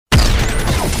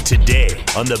Today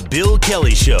on The Bill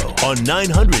Kelly Show on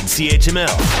 900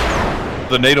 CHML.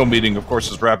 The NATO meeting, of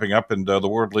course, is wrapping up, and the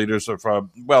world leaders have,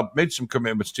 made some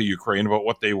commitments to Ukraine about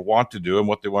what they want to do and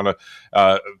what they want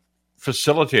to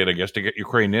facilitate, I guess, to get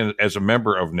Ukraine in as a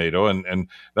member of NATO, and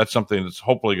that's something that's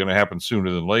hopefully going to happen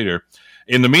sooner than later.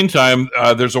 In the meantime,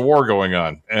 there's a war going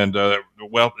on, and,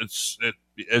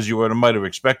 as you might have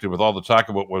expected, with all the talk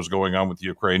about what was going on with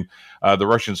Ukraine, the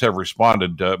Russians have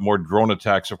responded. More drone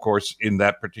attacks, of course, in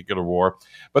that particular war.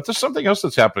 But there's something else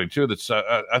that's happening, too, that's,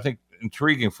 I think,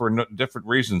 intriguing for different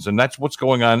reasons, and that's what's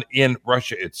going on in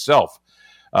Russia itself.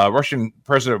 Russian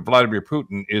President Vladimir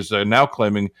Putin is now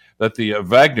claiming that the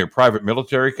Wagner private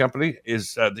military company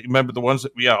is, remember the ones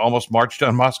that almost marched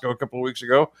on Moscow a couple of weeks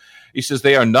ago? He says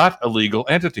they are not a legal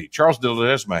entity. Charles de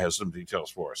Ledesma has some details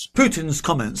for us. Putin's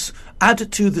comments add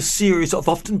to the series of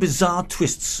often bizarre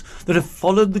twists that have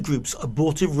followed the group's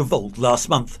abortive revolt last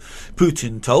month.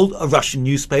 Putin told a Russian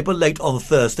newspaper late on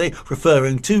Thursday,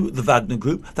 referring to the Wagner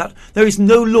group, that there is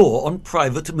no law on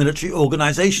private military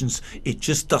organizations. It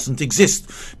just doesn't exist.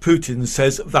 Putin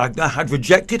says Wagner had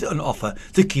rejected an offer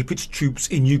to keep its troops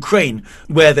in Ukraine,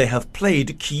 where they have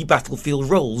played key battlefield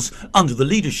roles under the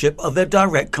leadership of their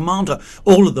direct commander.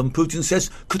 All of them, Putin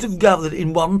says, could have gathered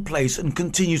in one place and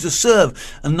continue to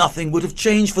serve, and nothing would have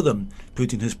changed for them.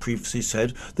 Putin has previously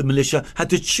said the militia had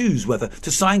to choose whether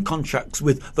to sign contracts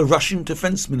with the Russian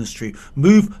Defense Ministry,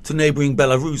 move to neighbouring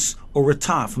Belarus, or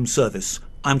retire from service.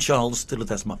 I'm Charles de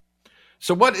Ledesma.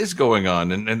 So what is going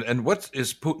on, and what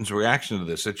is Putin's reaction to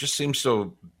this? It just seems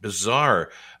so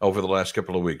bizarre over the last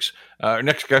couple of weeks. Our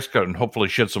next guest can hopefully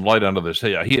shed some light onto this.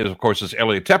 He is, of course,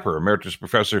 Elliot Tepper, Emeritus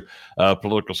Professor of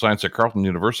Political Science at Carleton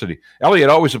University. Elliot,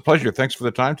 always a pleasure. Thanks for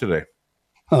the time today.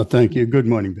 Oh, thank you. Good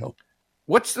morning, Bill.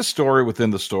 What's the story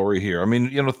within the story here? I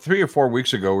mean, 3 or 4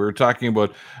 weeks ago, we were talking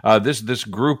about this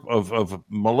group of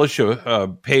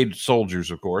militia, paid soldiers,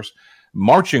 of course,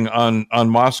 marching on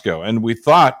Moscow, and we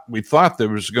thought there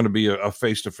was going to be a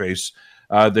face-to-face.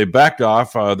 They backed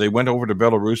off. They went over to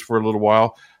Belarus for a little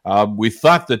while. We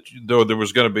thought that though there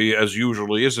was going to be, as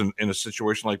usually is in a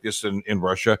situation like this in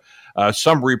Russia,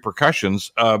 some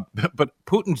repercussions. But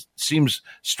Putin seems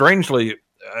strangely,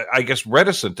 I guess,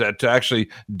 reticent to actually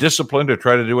discipline or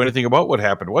try to do anything about what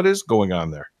happened. What is going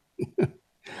on there?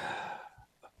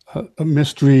 A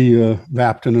mystery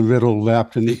wrapped in a riddle,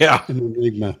 wrapped in an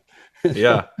enigma.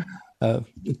 Yeah.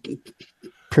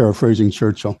 Paraphrasing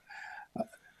Churchill.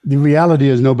 The reality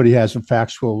is nobody has a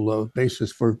factual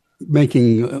basis for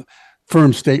making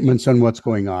firm statements on what's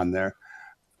going on there.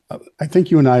 I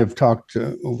think you and I have talked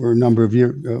over a number of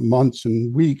months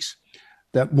and weeks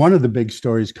that one of the big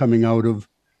stories coming out of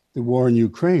the war in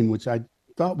Ukraine, which I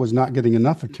thought was not getting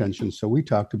enough attention, so we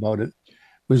talked about it,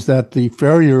 was that the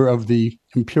failure of the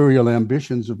imperial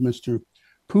ambitions of Mr.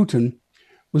 Putin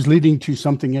was leading to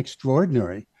something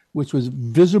extraordinary, which was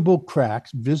visible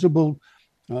cracks, visible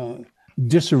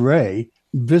disarray,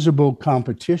 visible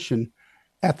competition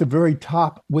at the very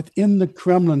top within the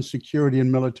Kremlin security and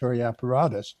military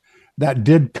apparatus. That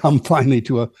did come finally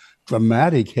to a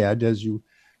dramatic head, as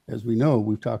we know.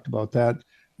 We've talked about that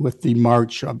with the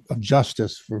march of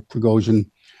justice for Prigozhin.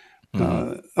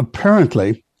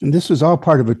 Apparently, and this is all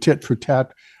part of a tit for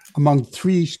tat among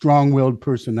three strong-willed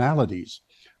personalities,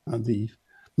 the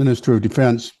Minister of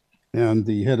Defense and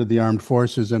the head of the armed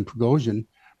forces and Prigozhin.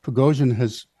 Prigozhin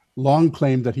has long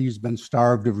claimed that he's been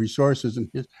starved of resources, and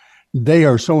they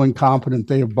are so incompetent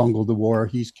they have bungled the war.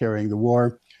 He's carrying the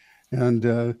war. And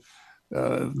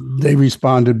they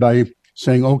responded by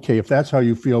saying, okay, if that's how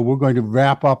you feel, we're going to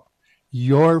wrap up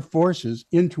your forces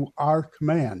into our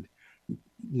command.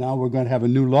 Now we're going to have a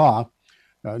new law,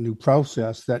 a new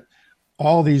process that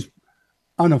all these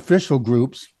unofficial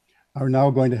groups are now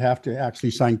going to have to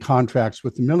actually sign contracts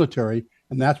with the military.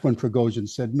 And that's when Prigozhin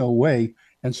said, no way,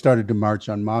 and started to march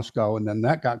on Moscow. And then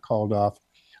that got called off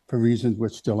for reasons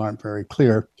which still aren't very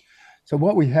clear. So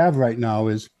what we have right now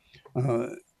is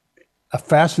a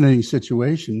fascinating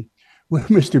situation where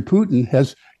Mr. Putin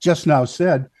has just now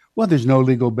said, well, there's no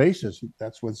legal basis.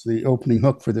 That's what's the opening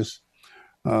hook for this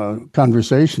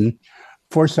conversation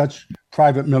for such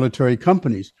private military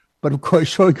companies. But of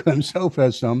course, Shoigu himself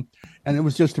has some. And it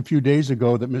was just a few days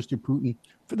ago that Mr. Putin,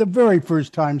 for the very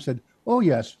first time, said, oh,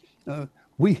 yes,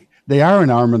 they are an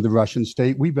arm of the Russian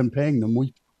state. We've been paying them.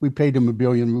 We paid them 1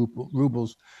 billion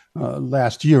rubles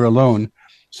last year alone.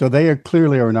 So they are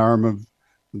clearly an arm of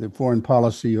the foreign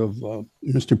policy of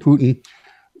Mr. Putin,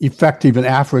 effective in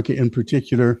Africa in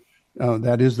particular.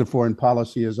 That is the foreign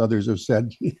policy, as others have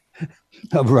said,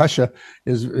 of Russia,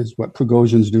 is what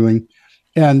Prigozhin's doing,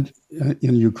 and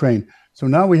in Ukraine. So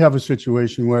now we have a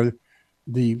situation where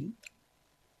the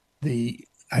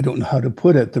I don't know how to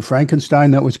put it. The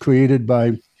Frankenstein that was created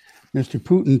by Mr.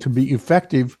 Putin to be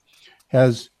effective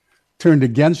has turned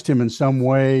against him in some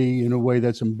way, in a way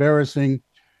that's embarrassing.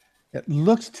 It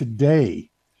looks today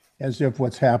as if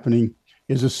what's happening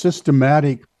is a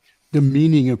systematic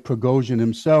demeaning of Prigozhin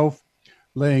himself,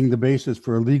 laying the basis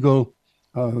for a legal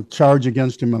charge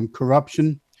against him on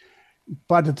corruption.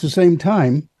 But at the same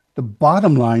time, the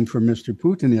bottom line for Mr.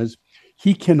 Putin is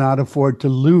he cannot afford to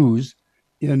lose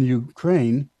in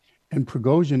Ukraine, and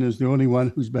Prigozhin is the only one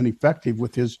who's been effective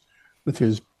with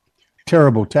his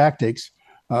terrible tactics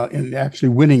in actually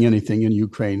winning anything in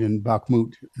Ukraine, in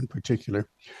Bakhmut in particular.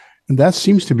 And that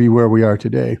seems to be where we are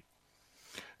today.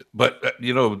 But, I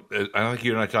think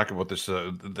you and I talked about this.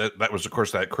 That was, of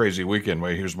course, that crazy weekend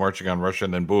where he was marching on Russia,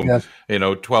 and then boom, Yes.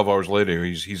 12 hours later,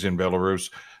 he's in Belarus.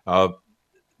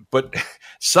 But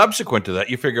subsequent to that,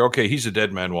 you figure, okay, he's a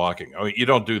dead man walking. I mean, you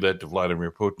don't do that to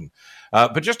Vladimir Putin.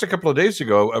 But just a couple of days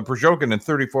ago, Prigozhin and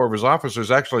 34 of his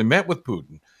officers actually met with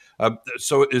Putin.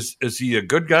 So is he a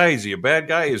good guy? Is he a bad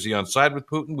guy? Is he on side with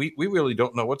Putin? We really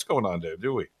don't know what's going on there,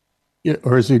 do we? Yeah,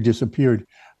 or has he disappeared?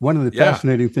 One of the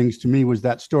fascinating things to me was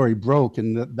that story broke,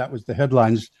 and that was the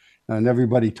headlines, and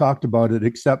everybody talked about it,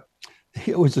 except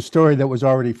it was a story that was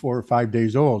already 4 or 5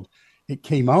 days old. It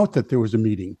came out that there was a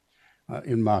meeting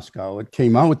in Moscow. It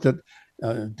came out that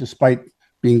despite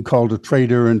being called a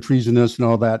traitor and treasonous and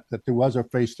all that there was a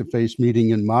face-to-face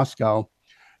meeting in Moscow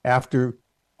after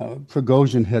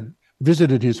Prigozhin had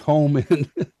visited his home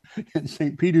in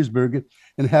St. Petersburg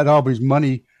and had all his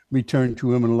money returned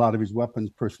to him and a lot of his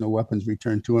personal weapons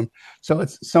returned to him. So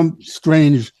it's some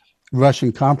strange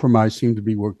Russian compromise seemed to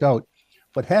be worked out.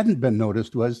 What hadn't been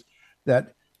noticed was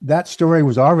that story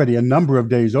was already a number of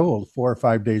days old, 4 or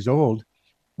 5 days old,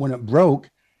 when it broke.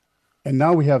 And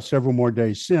now we have several more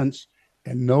days since,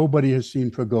 and nobody has seen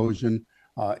Prigozhin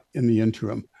in the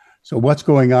interim. So what's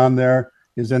going on there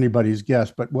is anybody's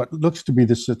guess. But what looks to be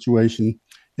the situation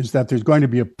is that there's going to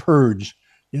be a purge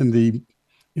in the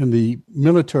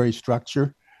military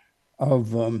structure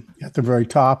of at the very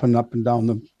top and up and down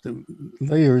the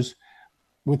layers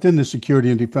within the security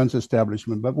and defense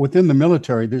establishment. But within the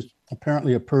military, there's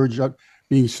apparently a purge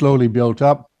being slowly built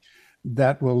up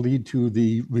that will lead to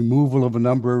the removal of a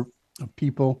number of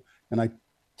people. And I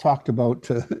talked about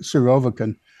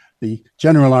Surovikin, the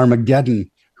General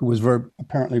Armageddon, who was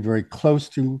apparently very close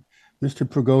to Mr.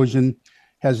 Prigozhin,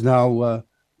 has now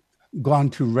gone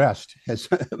to rest. As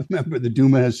a member of the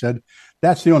Duma has said,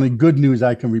 that's the only good news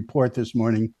I can report this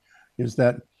morning, is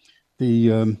that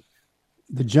the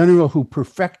general who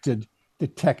perfected the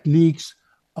techniques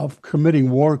of committing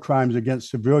war crimes against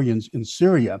civilians in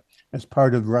Syria as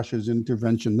part of Russia's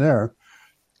intervention there,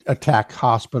 attack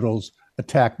hospitals,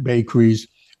 attack bakeries,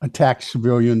 attack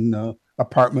civilian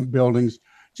apartment buildings,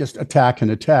 just attack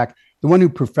and attack. The one who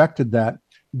perfected that,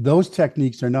 those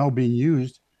techniques are now being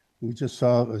used. We just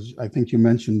saw, as I think you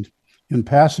mentioned in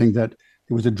passing, that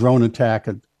there was a drone attack,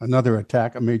 another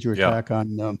attack, a major attack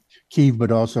on Kyiv,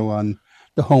 but also on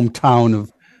the hometown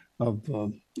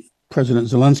of President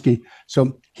Zelensky.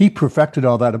 So he perfected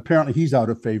all that. Apparently he's out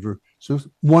of favor. So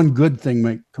one good thing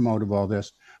may come out of all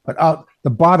this. But the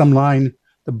bottom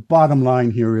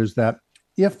line here is that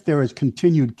if there is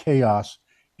continued chaos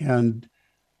and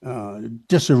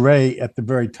disarray at the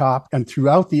very top and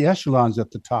throughout the echelons at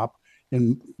the top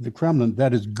in the Kremlin,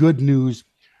 that is good news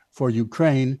for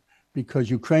Ukraine, because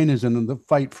Ukraine is in the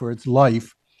fight for its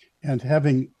life, and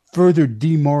having further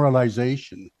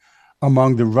demoralization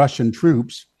among the Russian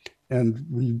troops. And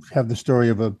we have the story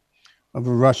of a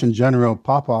Russian general,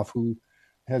 Popov, who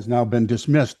has now been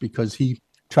dismissed because he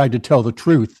tried to tell the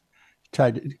truth,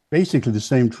 basically the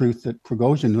same truth that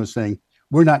Prigozhin was saying.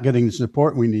 We're not getting the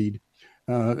support we need,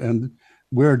 and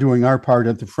we're doing our part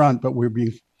at the front, but we're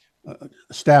being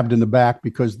stabbed in the back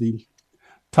because the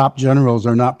top generals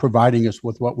are not providing us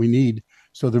with what we need.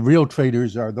 So the real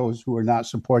traitors are those who are not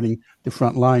supporting the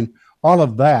front line. All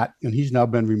of that, and he's now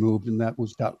been removed, and that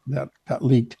got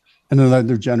leaked. And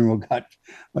another general got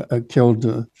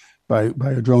killed by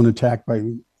a drone attack by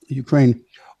Ukraine.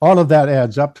 All of that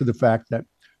adds up to the fact that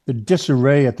the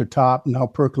disarray at the top, now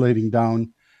percolating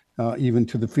down even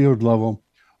to the field level,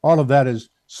 all of that is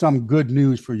some good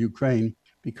news for Ukraine,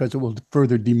 because it will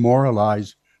further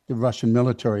demoralize the Russian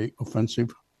military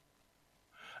offensive.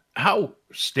 How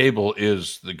stable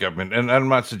is the government? And I'm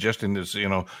not suggesting this,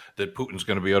 that Putin's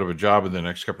going to be out of a job in the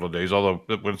next couple of days, although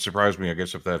it wouldn't surprise me, I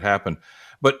guess, if that happened.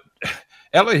 But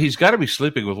Elliot, he's got to be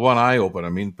sleeping with one eye open. I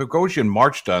mean, Prigozhin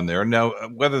marched on there. Now,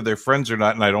 whether they're friends or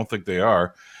not, and I don't think they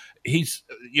are, he's,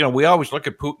 we always look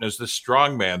at Putin as this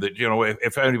strong man that,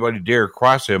 if anybody dare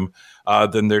cross him,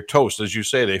 then they're toast. As you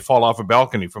say, they fall off a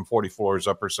balcony from 40 floors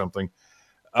up or something.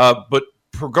 But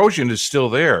Prigozhin is still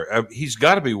there. He's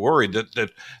got to be worried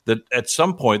that at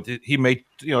some point he may,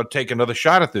 take another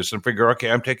shot at this and figure,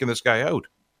 okay, I'm taking this guy out.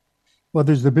 Well,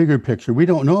 there's the bigger picture. We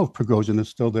don't know if Prigozhin is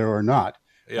still there or not.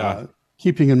 Yeah.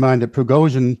 Keeping in mind that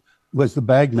Prigozhin was the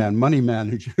bagman, money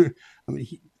manager.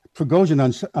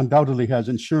 Prigozhin undoubtedly has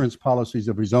insurance policies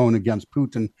of his own against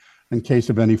Putin in case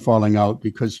of any falling out,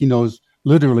 because he knows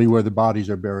literally where the bodies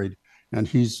are buried. And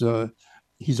he's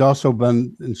also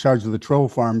been in charge of the troll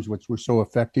farms, which were so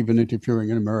effective in interfering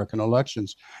in American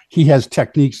elections. He has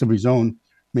techniques of his own,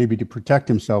 maybe to protect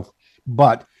himself.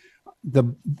 But the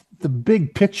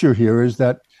big picture here is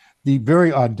that the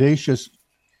very audacious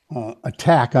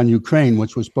attack on Ukraine,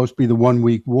 which was supposed to be the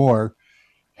 1-week war,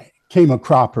 came a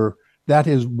cropper. That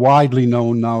is widely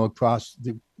known now across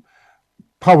the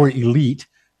power elite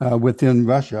within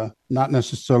Russia, not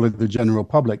necessarily the general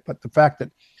public, but the fact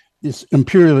that this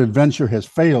imperial adventure has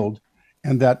failed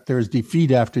and that there's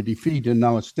defeat after defeat and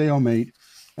now a stalemate,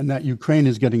 and that Ukraine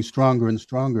is getting stronger and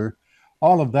stronger,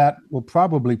 all of that will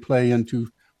probably play into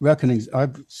reckonings.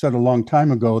 I've said a long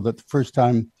time ago that the first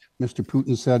time Mr.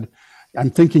 Putin said,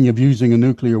 I'm thinking of using a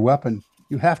nuclear weapon,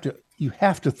 you have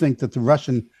to think that the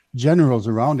Russian generals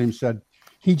around him said,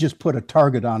 he just put a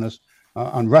target on us,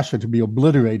 on Russia to be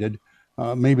obliterated.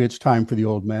 Maybe it's time for the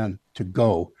old man to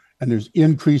go. And there's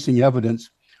increasing evidence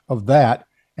of that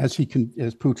as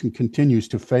Putin continues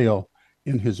to fail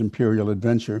in his imperial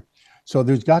adventure. So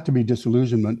there's got to be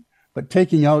disillusionment, but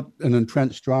taking out an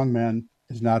entrenched strongman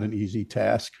is not an easy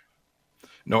task.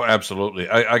 No, absolutely.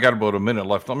 I got about a minute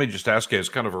left. Let me just ask you, as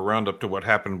kind of a roundup to what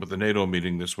happened with the NATO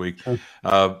meeting this week.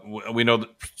 We know that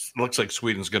it looks like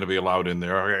Sweden's going to be allowed in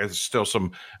there. There's still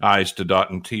some I's to dot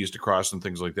and T's to cross and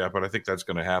things like that, but I think that's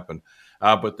going to happen.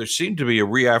 But there seemed to be a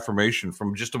reaffirmation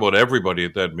from just about everybody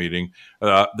at that meeting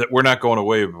that we're not going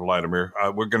away, Vladimir.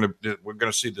 We're going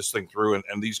to see this thing through,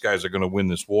 and these guys are going to win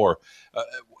this war.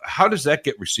 How does that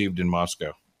get received in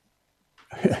Moscow?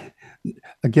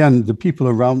 Again, the people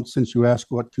around, since you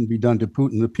asked what can be done to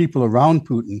Putin, the people around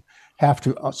Putin have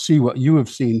to see what you have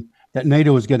seen, that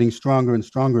NATO is getting stronger and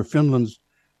stronger. Finland's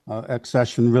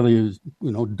accession really is,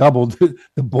 doubled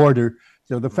the border.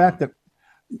 So the fact that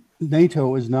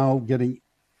NATO is now getting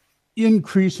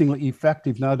increasingly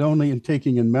effective, not only in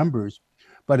taking in members,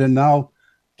 but in now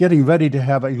getting ready to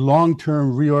have a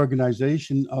long-term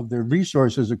reorganization of their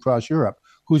resources across Europe.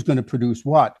 Who's going to produce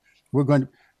what?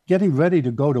 Getting ready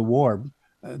to go to war.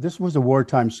 This was a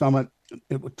wartime summit.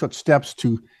 It took steps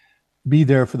to be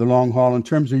there for the long haul. In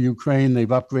terms of Ukraine, they've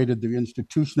upgraded their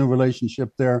institutional relationship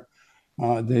there.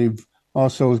 They've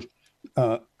also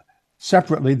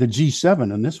separately the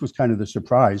G7, and this was kind of the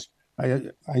surprise.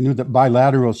 I knew that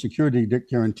bilateral security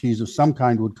guarantees of some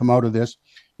kind would come out of this,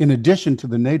 in addition to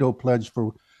the NATO pledge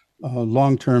for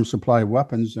long-term supply of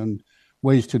weapons and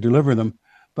ways to deliver them.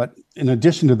 But in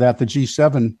addition to that, the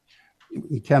G7,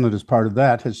 Canada's part of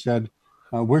that, has said,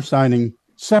 we're signing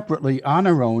separately on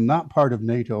our own, not part of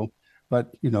NATO,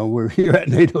 but we're here at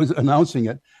NATO's announcing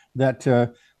it,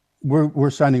 that we're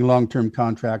signing long-term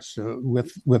contracts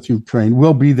with Ukraine.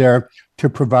 We'll be there to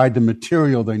provide the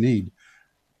material they need.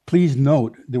 Please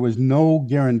note, there was no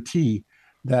guarantee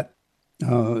that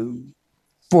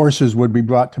forces would be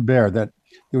brought to bear, that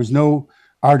there was no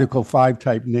Article 5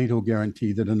 type NATO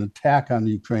guarantee that an attack on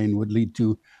Ukraine would lead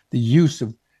to the use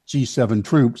of G7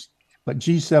 troops. But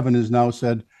G7 has now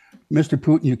said, Mr.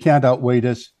 Putin, you can't outweight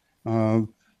us.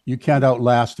 You can't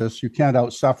outlast us. You can't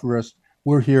outsuffer us.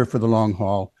 We're here for the long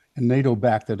haul. And NATO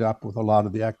backed it up with a lot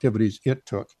of the activities it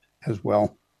took as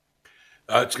well.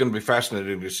 It's going to be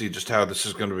fascinating to see just how this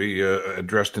is going to be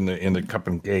addressed in the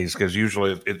coming days, because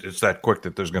usually it's that quick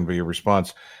that there's going to be a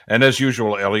response. And as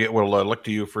usual, Elliot, we'll look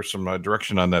to you for some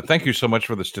direction on that. Thank you so much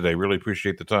for this today. Really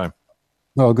appreciate the time.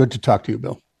 Well, good to talk to you,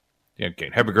 Bill. Yeah,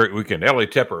 okay. Have a great weekend.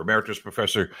 Elliot Tepper, Emeritus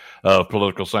Professor of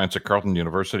Political Science at Carleton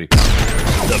University.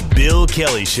 The Bill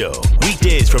Kelly Show,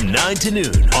 weekdays from 9 to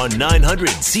noon on 900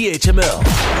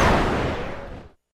 CHML.